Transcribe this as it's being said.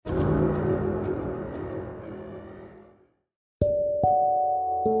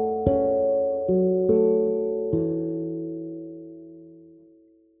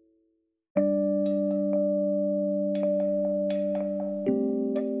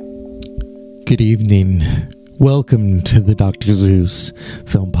Good evening. Welcome to the Dr. Zeus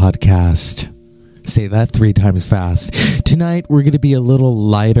Film Podcast. Say that 3 times fast. Tonight we're going to be a little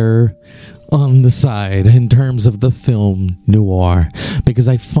lighter on the side in terms of the film noir, because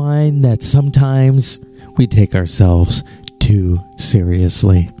I find that sometimes we take ourselves too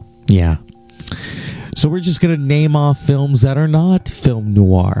seriously. Yeah. So we're just going to name off films that are not film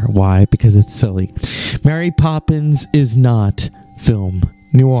noir. Why? Because it's silly. Mary Poppins is not film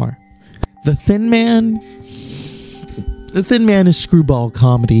noir. The Thin Man is screwball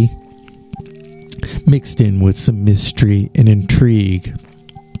comedy mixed in with some mystery and intrigue.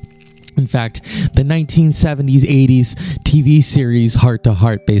 In fact, the 1970s, 80s TV series Heart to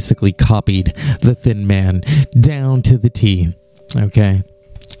Heart basically copied The Thin Man down to the T. Okay?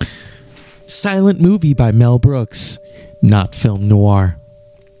 Silent Movie by Mel Brooks, not film noir.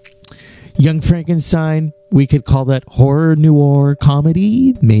 Young Frankenstein, we could call that horror noir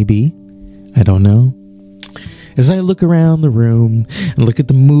comedy, maybe. I don't know. As I look around the room and look at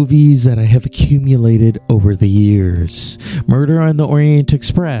the movies that I have accumulated over the years, Murder on the Orient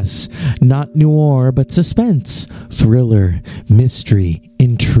Express, not noir, but suspense, thriller, mystery,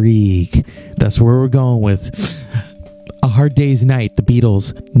 intrigue. That's where we're going with. A Hard Day's Night, The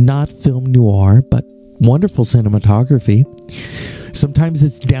Beatles, not film noir, but wonderful cinematography. Sometimes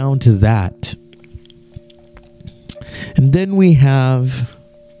it's down to that. And then we have...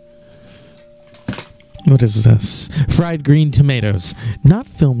 what is this? Fried Green Tomatoes. Not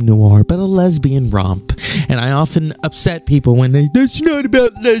film noir, but a lesbian romp. And I often upset people when that's not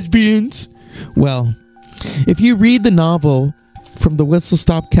about lesbians. Well, if you read the novel From the Whistle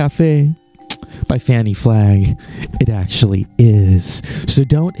Stop Cafe by Fanny Flagg, it actually is. So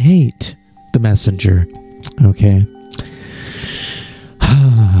don't hate The Messenger. Okay?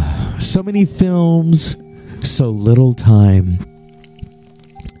 So many films, so little time.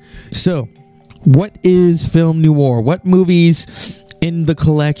 So... what is film noir? What movies in the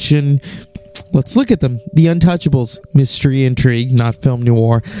collection? Let's look at them. The Untouchables, mystery, intrigue, not film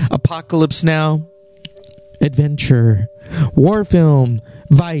noir. Apocalypse Now, adventure. War film,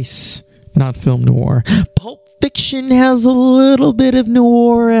 Vice, not film noir. Pulp Fiction has a little bit of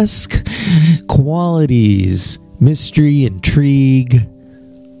noir-esque qualities. Mystery, intrigue,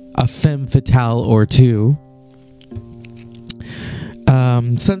 a femme fatale or two.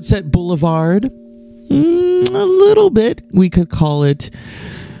 Sunset Boulevard, a little bit. We could call it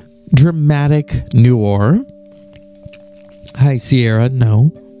dramatic noir. High Sierra,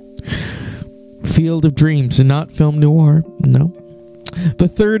 no. Field of Dreams, not film noir, no. The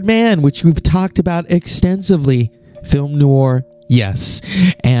Third Man, which we've talked about extensively, film noir, yes.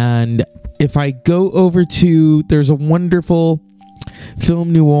 And if I go over to, there's a wonderful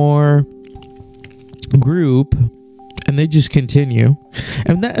film noir group, and they just continue.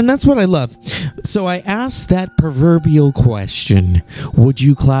 And that's what I love. So I asked that proverbial question, would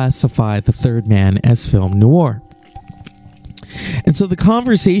you classify The Third Man as film noir? And so the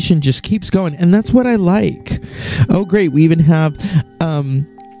conversation just keeps going, and that's what I like. Oh, great. We even have a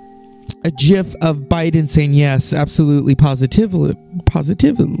gif of Biden saying yes, absolutely, positively.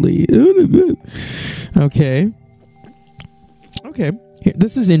 Okay.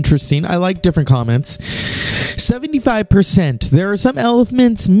 This is interesting. I like different comments. 75%. There are some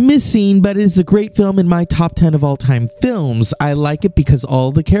elements missing, but it is a great film in my top 10 of all time films. I like it because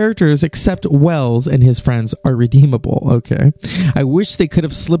all the characters except Wells and his friends are redeemable. Okay. I wish they could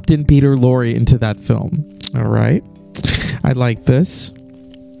have slipped in Peter Lorre into that film. All right. I like this.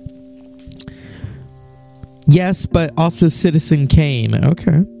 Yes, but also Citizen Kane.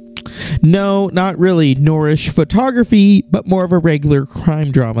 Okay. No, not really noirish photography, but more of a regular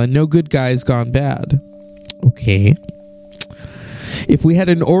crime drama. No good guys gone bad. Okay. If we had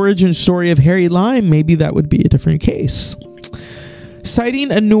an origin story of Harry Lime, maybe that would be a different case.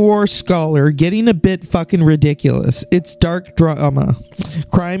 Citing a noir scholar, getting a bit fucking ridiculous. It's dark drama.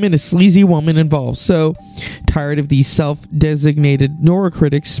 Crime and a sleazy woman involved. So, tired of these self-designated noir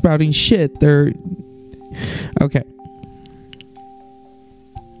critics spouting shit. They're... okay.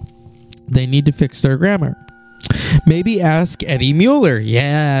 They need to fix their grammar. Maybe ask Eddie Mueller.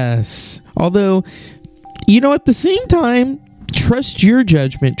 Yes. Although... you know, at the same time, trust your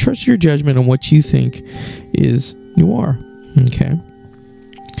judgment. Trust your judgment on what you think is noir. Okay.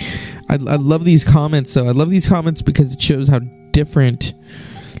 I love these comments, though. I love these comments because it shows how different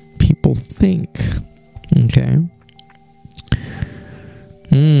people think. Okay.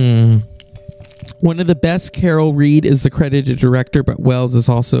 One of the best, Carol Reed, is the credited director, but Wells is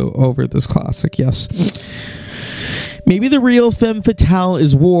also over this classic. Yes. Maybe the real femme fatale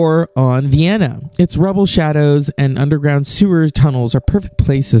is War on Vienna. Its rubble shadows and underground sewer tunnels are perfect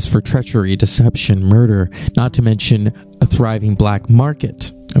places for treachery, deception, murder, not to mention a thriving black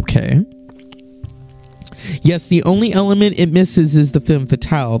market. Okay. Yes, the only element it misses is the femme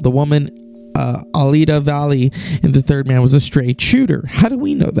fatale. The woman, Alida Valli, in The Third Man was a straight shooter. How do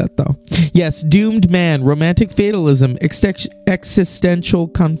we know that, though? Yes, doomed man, romantic fatalism, existential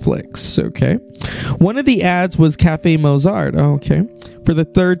conflicts. Okay. One of the ads was Cafe Mozart. Okay. For the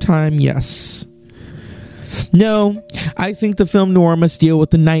third time, yes. No, I think the film noir must deal with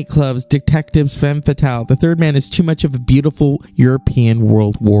the nightclubs, detectives, femme fatale. The Third Man is too much of a beautiful European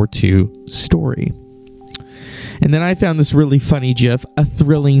World War II story. And then I found this really funny gif, a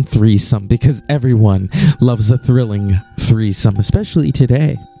thrilling threesome, because everyone loves a thrilling threesome, especially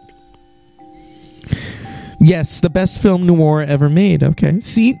today. Yes, the best film noir ever made. Okay,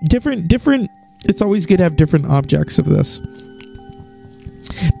 see, different. It's always good to have different objects of this.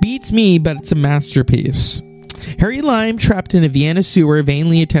 Beats me, but it's a masterpiece. Harry Lime, trapped in a Vienna sewer,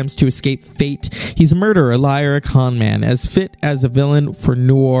 vainly attempts to escape fate. He's a murderer, a liar, a con man, as fit as a villain for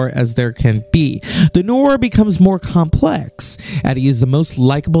noir as there can be. The noir becomes more complex, and he is the most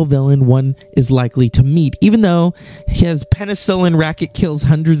likable villain one is likely to meet, even though his penicillin racket kills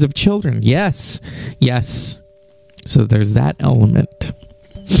hundreds of children. Yes. So there's that element.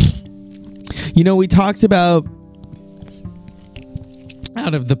 You know, we talked about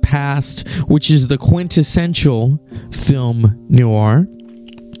Out of the Past, which is the quintessential film noir.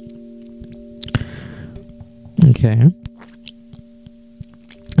 Okay.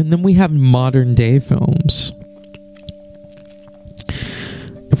 And then we have modern day films.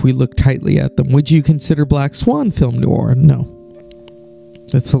 If we look tightly at them, would you consider Black Swan film noir? No.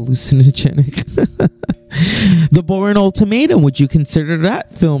 That's hallucinogenic. The Bourne Ultimatum, would you consider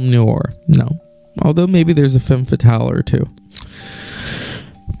that film noir? No. Although maybe there's a femme fatale or two.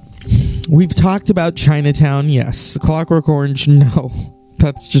 We've talked about Chinatown, yes. Clockwork Orange, no.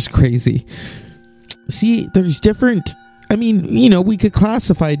 That's just crazy. See, there's different... I mean, you know, we could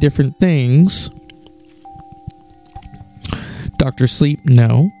classify different things. Dr. Sleep,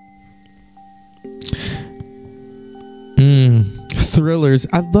 no. Thrillers.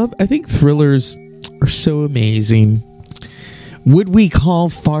 I think thrillers are so amazing. Would we call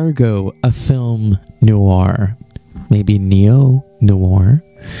Fargo a film noir? Maybe neo-noir?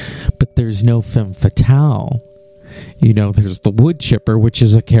 But there's no femme fatale. You know, there's the wood chipper, which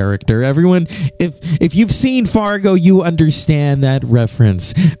is a character. Everyone, if you've seen Fargo, you understand that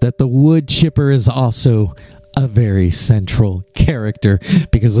reference, that the wood chipper is also a very central character,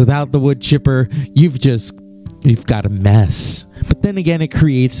 because without the wood chipper, you've got a mess. But then again, it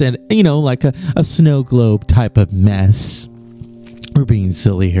creates like a snow globe type of mess. We're being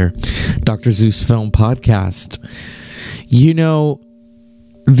silly here. Dr. Zeus Film Podcast. You know,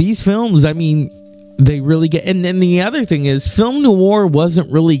 these films, I mean, they really get... And then the other thing is, film noir wasn't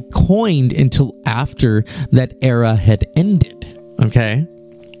really coined until after that era had ended. Okay?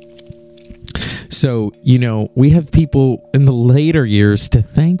 So, you know, we have people in the later years to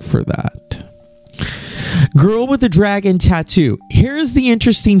thank for that. Girl with a Dragon Tattoo. Here's the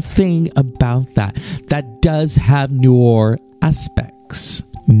interesting thing about that. That does have noir aspects.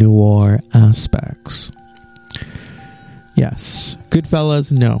 Yes.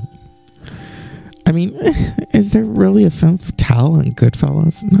 Goodfellas, no. I mean, is there really a femme fatale in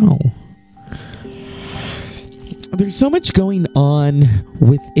Goodfellas? No. There's so much going on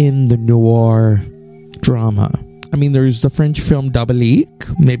within the noir drama. I mean, there's the French film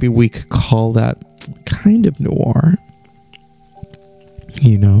Diabolique. Maybe we could call that kind of noir.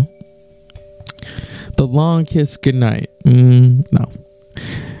 You know? The Long Kiss Goodnight. No.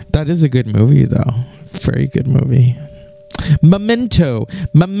 That is a good movie, though. Very good movie. Memento,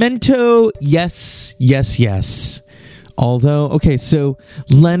 yes. Although, okay, so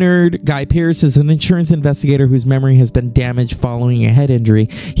Leonard Guy Pearce is an insurance investigator whose memory has been damaged following a head injury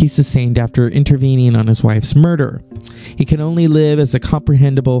he sustained after intervening on his wife's murder. He can only live as a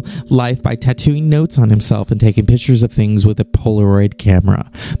comprehensible life by tattooing notes on himself and taking pictures of things with a Polaroid camera.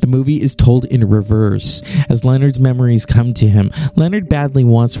 The movie is told in reverse. As Leonard's memories come to him, Leonard badly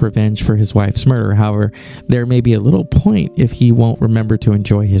wants revenge for his wife's murder. However, there may be a little point if he won't remember to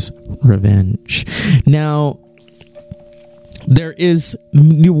enjoy his revenge. Now, there is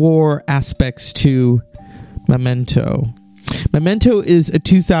noir aspects to Memento. Memento is a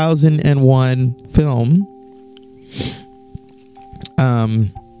 2001 film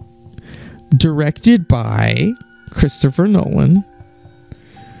directed by Christopher Nolan.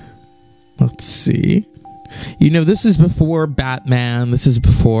 Let's see. You know, this is before Batman. This is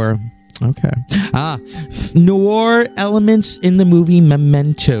before Okay. Noir elements in the movie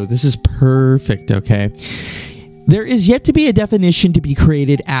Memento. This is perfect, okay? There is yet to be a definition to be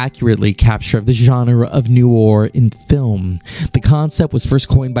created accurately capture of the genre of noir in film. The concept was first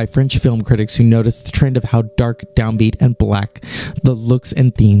coined by French film critics who noticed the trend of how dark, downbeat, and black the looks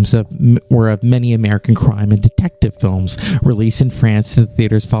and themes were of many American crime and detective films released in France in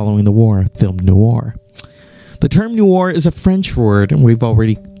theaters following the war, film noir. The term noir is a French word, and we've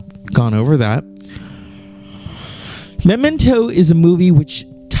already gone over that. Memento is a movie which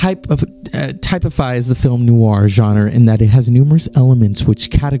typifies the film noir genre in that it has numerous elements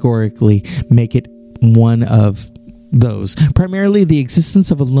which categorically make it one of those. Primarily, the existence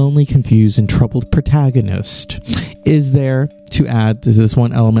of a lonely, confused, and troubled protagonist is there to add to this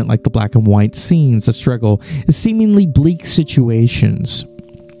one element, like the black and white scenes, the struggle, is seemingly bleak situations.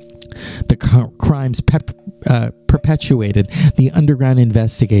 The crimes perpetuated, the underground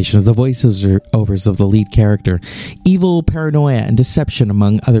investigations, the voiceovers of the lead character, evil, paranoia, and deception,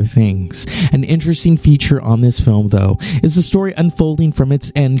 among other things. An interesting feature on this film, though, is the story unfolding from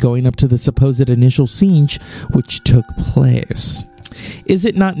its end going up to the supposed initial siege which took place. Is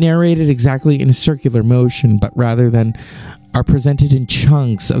it not narrated exactly in a circular motion, but rather than are presented in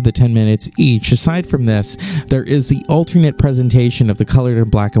chunks of the 10 minutes each. Aside from this, there is the alternate presentation of the colored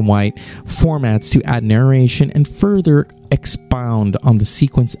and black and white formats to add narration and further expound on the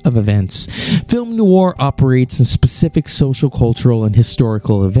sequence of events. Film noir operates in specific social, cultural, and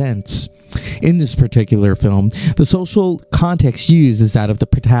historical events. In this particular film, the social context used is that of the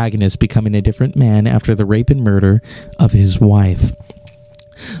protagonist becoming a different man after the rape and murder of his wife.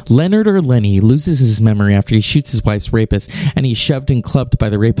 Leonard, or Lenny, loses his memory after he shoots his wife's rapist, and he's shoved and clubbed by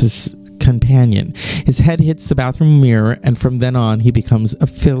the rapist's companion. His head hits the bathroom mirror, and from then on, he becomes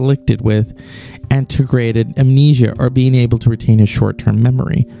afflicted with antegrated amnesia, or being able to retain a short-term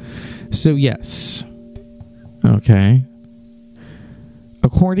memory. So, yes. Okay.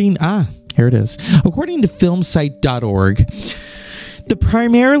 Here it is. According to filmsite.org, the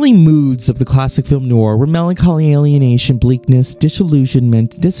primarily moods of the classic film noir were melancholy, alienation, bleakness,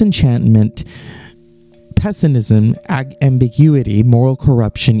 disillusionment, disenchantment, pessimism, ambiguity, moral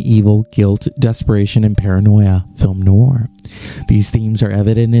corruption, evil, guilt, desperation, and paranoia. Film noir. These themes are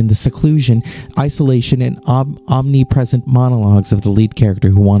evident in the seclusion, isolation, and omnipresent monologues of the lead character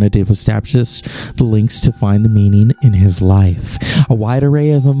who wanted to establish the links to find the meaning in his life. A wide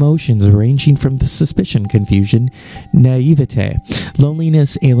array of emotions ranging from the suspicion, confusion, naivete,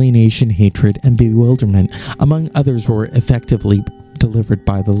 loneliness, alienation, hatred, and bewilderment, among others, were effectively delivered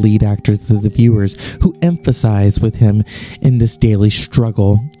by the lead actors to the viewers, who emphasize with him in this daily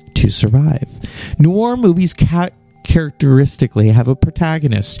struggle to survive. Noir movies characteristically have a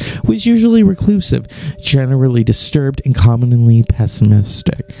protagonist who is usually reclusive, generally disturbed, and commonly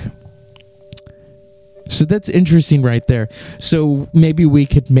pessimistic. So that's interesting right there. So maybe we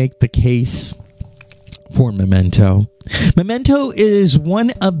could make the case for Memento. Memento is one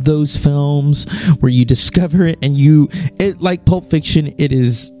of those films where you discover it and like Pulp Fiction, it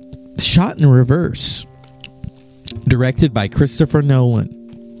is shot in reverse. Directed by Christopher Nolan.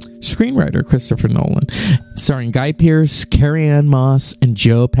 Screenwriter Christopher Nolan. Starring Guy Pearce, Carrie-Anne Moss, and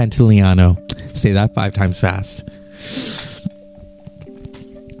Joe Pantoliano. Say that 5 times fast.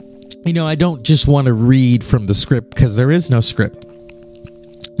 You know, I don't just want to read from the script because there is no script.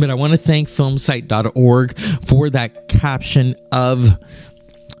 But I want to thank filmsite.org for that caption of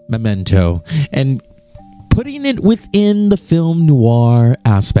Memento and putting it within the film noir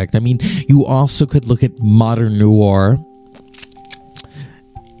aspect. I mean, you also could look at modern noir.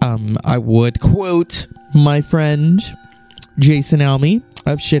 I would quote my friend Jason Alme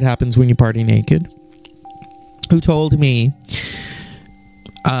of Shit Happens When You Party Naked, who told me,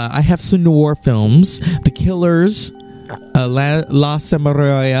 I have some noir films, The Killers, La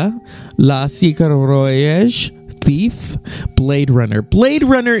Samurai, La Sicaroyage, Thief, Blade Runner. Blade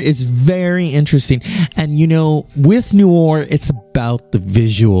Runner is very interesting. And, you know, with noir, it's about the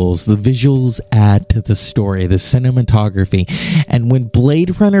visuals. The visuals add to the story, the cinematography. And when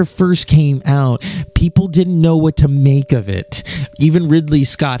Blade Runner first came out, people didn't know what to make of it. Even Ridley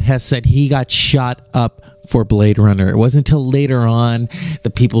Scott has said he got shot up for Blade Runner. It wasn't until later on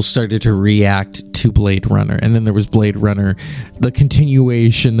that people started to react to Blade Runner. And then there was Blade Runner, the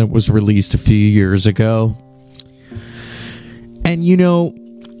continuation that was released a few years ago. And, you know,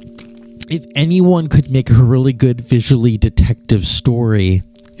 if anyone could make a really good visually detective story,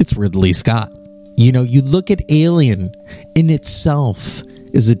 it's Ridley Scott. You know, you look at Alien in itself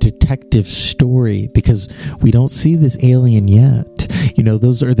is a detective story because we don't see this alien yet.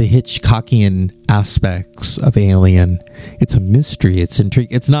 Those are the Hitchcockian aspects of Alien. It's a mystery. It's intrigue.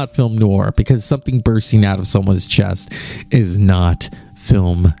 It's not film noir, because something bursting out of someone's chest is not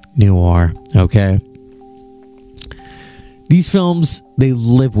film noir. Okay? These films, they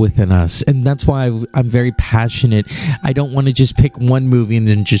live within us, and that's why I'm very passionate. I don't want to just pick one movie and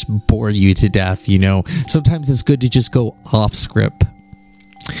then just bore you to death, Sometimes it's good to just go off script.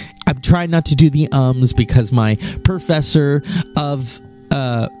 I'm trying not to do the ums, because my professor of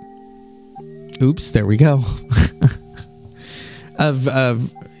there we go. of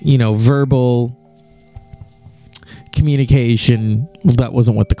verbal communication. Well, that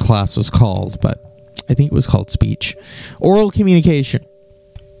wasn't what the class was called, but I think it was called speech. Oral communication.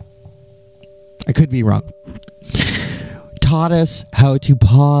 I could be wrong. Taught us how to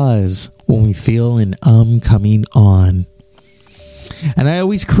pause when we feel an coming on. And I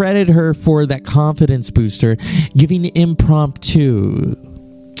always credit her for that confidence booster, giving impromptu,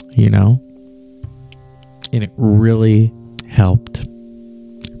 And it really helped.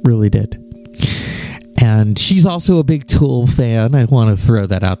 Really did. And she's also a big Tool fan. I want to throw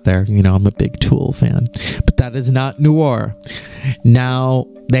that out there. I'm a big Tool fan. But that is not noir. Now,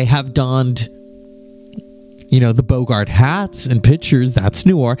 they have donned, the Bogart hats and pictures. That's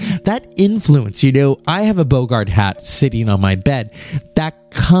noir. That influence, I have a Bogart hat sitting on my bed.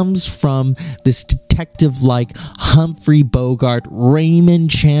 That comes from this detective-like Humphrey Bogart, Raymond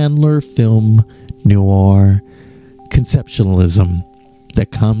Chandler film noir conceptualism that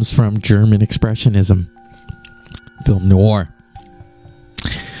comes from German Expressionism film noir.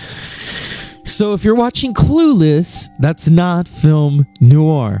 So if you're watching Clueless, that's not film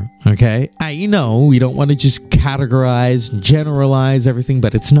noir, okay? We don't want to just categorize and generalize everything,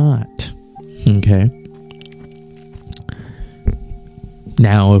 but it's not, okay?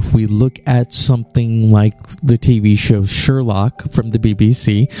 Now, if we look at something like the TV show Sherlock from the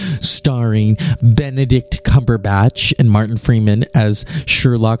BBC, starring Benedict Cumberbatch and Martin Freeman as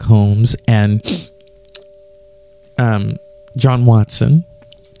Sherlock Holmes and John Watson,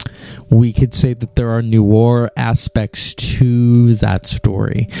 we could say that there are noir aspects to that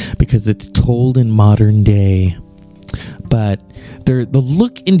story because it's told in modern day. But the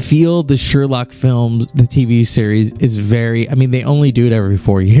look and feel of the Sherlock films, the TV series, is very... they only do it every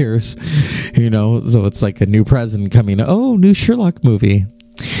 4 years, so it's like a new president coming, new Sherlock movie.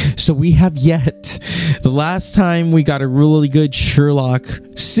 So we have yet... The last time we got a really good Sherlock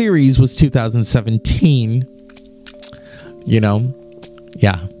series was 2017.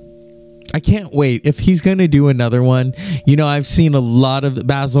 Yeah. I can't wait. If he's going to do another one, I've seen a lot of...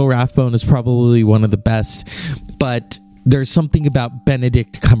 Basil Rathbone is probably one of the best, but there's something about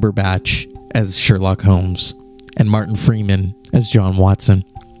Benedict Cumberbatch as Sherlock Holmes and Martin Freeman as John Watson.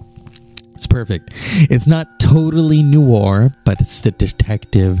 It's perfect. It's not totally noir, but it's the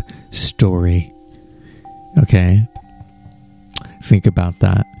detective story. Okay? Think about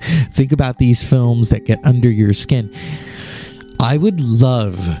that. Think about these films that get under your skin. I would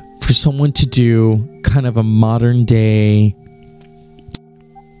love for someone to do kind of a modern day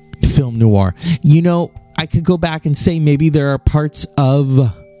film noir. I could go back and say maybe there are parts of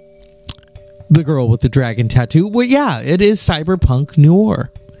The Girl with the Dragon Tattoo. Well, yeah, it is cyberpunk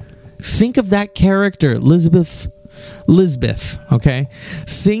noir. Think of that character, Lisbeth, okay?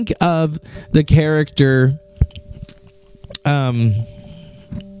 Think of the character,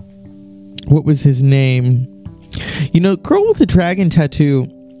 what was his name? Girl with the Dragon Tattoo,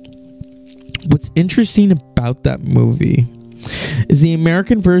 what's interesting about that movie is the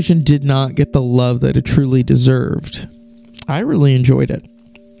American version did not get the love that it truly deserved. I really enjoyed it.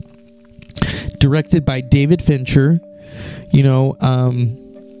 Directed by David Fincher,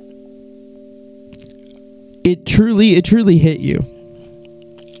 it truly hit you.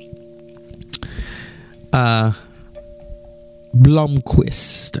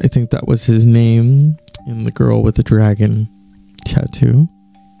 Blomqvist, I think that was his name, in The Girl with the Dragon Tattoo.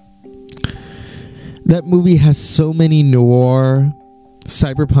 That movie has so many noir,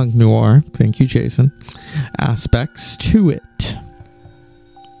 cyberpunk noir, thank you, Jason, aspects to it.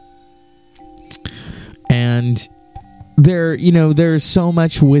 And there's so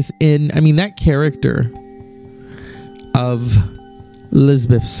much within, that character of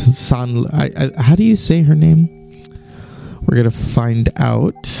Lisbeth's son, how do you say her name? We're going to find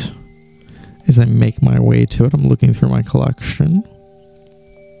out as I make my way to it. I'm looking through my collection.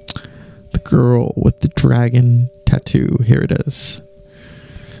 The Girl with the Dragon Tattoo. Here it is.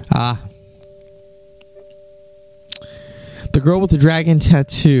 The Girl with the Dragon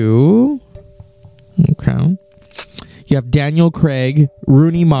Tattoo. Okay. You have Daniel Craig,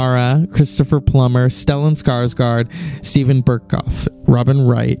 Rooney Mara, Christopher Plummer, Stellan Skarsgård, Steven Berkoff, Robin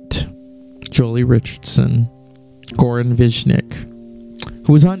Wright, Jolie Richardson, Goran Visnjic,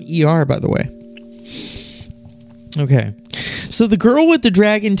 who was on ER, by the way. Okay. So the girl with the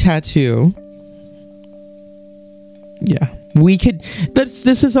dragon tattoo. Yeah.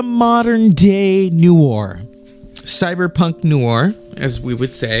 This is a modern day noir. Cyberpunk noir, as we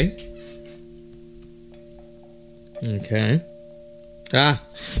would say. Okay.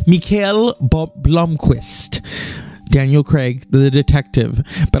 Mikael Blomkvist, Daniel Craig, the detective,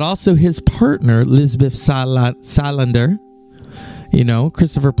 but also his partner, Lisbeth Salander. You know,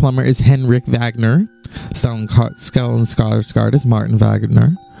 Christopher Plummer is Henrik Wagner. Stellan Skarsgård is Martin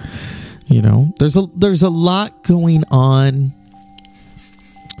Wagner. You know, there's a lot going on.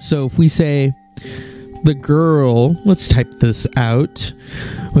 So if we say the girl, let's type this out,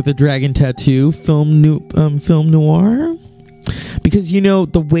 with a dragon tattoo, film noir, because you know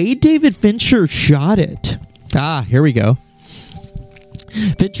the way David Fincher shot it. Here we go.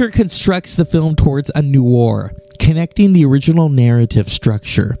 Fincher constructs the film towards a noir, connecting the original narrative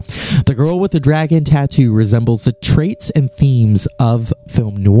structure. The girl with the dragon tattoo resembles the traits and themes of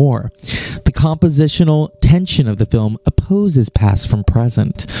film noir. The compositional tension of the film opposes past from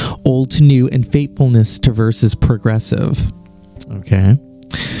present, old to new, and faithfulness to versus progressive. Okay.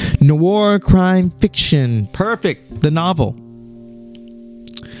 Noir crime fiction. Perfect. The novel.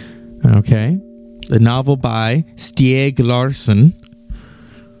 Okay. The novel by Stieg Larsson.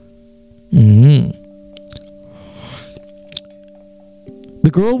 The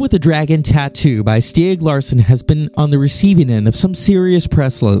Girl with the Dragon Tattoo by Stieg Larsson has been on the receiving end of some serious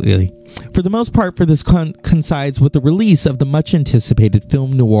press lately. For the most part, this coincides with the release of the much-anticipated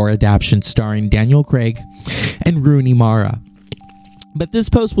film noir adaptation starring Daniel Craig and Rooney Mara. But this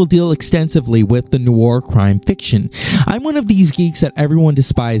post will deal extensively with the noir crime fiction. I'm one of these geeks that everyone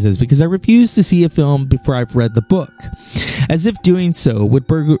despises because I refuse to see a film before I've read the book, as if doing so would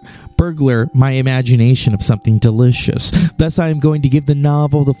burglar my imagination of something delicious. Thus, I am going to give the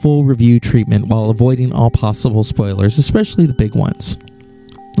novel the full review treatment while avoiding all possible spoilers, especially the big ones.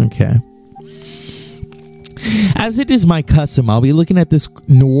 Okay. As it is my custom, I'll be looking at this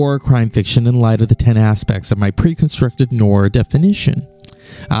noir crime fiction in light of the 10 aspects of my pre-constructed noir definition.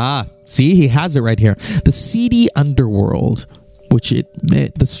 See, he has it right here. The seedy underworld, which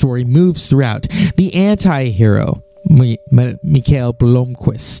the story moves throughout. The anti-hero, Mikael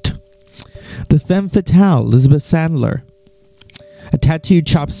Blomkvist. The femme fatale, Elizabeth Sandler. A tattooed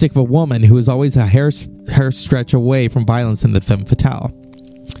chopstick of a woman who is always a hair stretch away from violence in the femme fatale.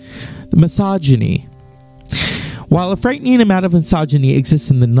 The misogyny. While a frightening amount of misogyny exists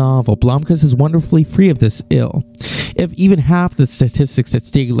in the novel, Blomkvist is wonderfully free of this ill. If even half the statistics that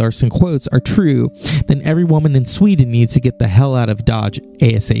Stieg Larsson quotes are true, then every woman in Sweden needs to get the hell out of Dodge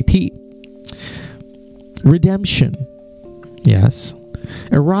ASAP. Redemption. Yes.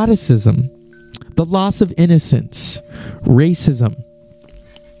 Eroticism. The loss of innocence. Racism.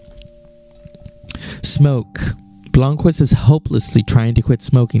 Smoke. Blomkvist is hopelessly trying to quit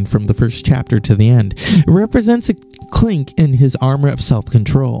smoking from the first chapter to the end. It represents a clink in his armor of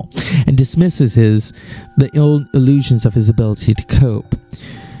self-control and dismisses the ill illusions of his ability to cope.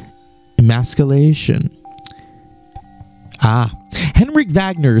 Emasculation. Henrik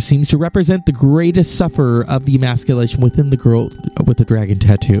Wagner seems to represent the greatest sufferer of the emasculation within the girl with the dragon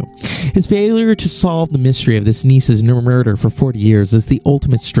tattoo. His failure to solve the mystery of this niece's murder for 40 years is the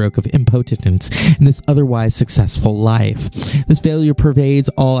ultimate stroke of impotence in this otherwise successful life. This failure pervades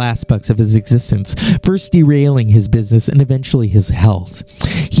all aspects of his existence, first derailing his business and eventually his health.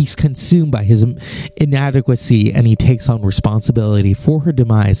 He's consumed by his inadequacy and he takes on responsibility for her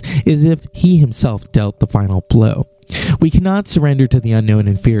demise as if he himself dealt the final blow. We cannot surrender to the unknown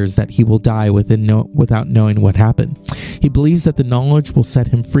and fears that he will die without knowing what happened. He believes that the knowledge will set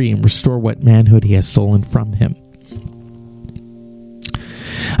him free and restore what manhood he has stolen from him.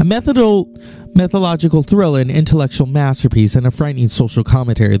 A methodological thriller, an intellectual masterpiece, and a frightening social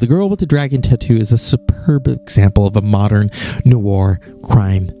commentary, The Girl with the Dragon Tattoo is a superb example of a modern noir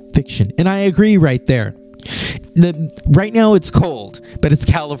crime fiction. And I agree right there. Right now it's cold, but it's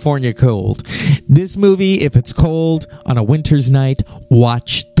California cold. This movie, if it's cold on a winter's night,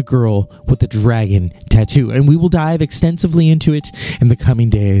 watch The Girl with the Dragon Tattoo. And we will dive extensively into it in the coming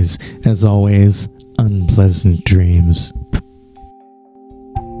days. As always, unpleasant dreams.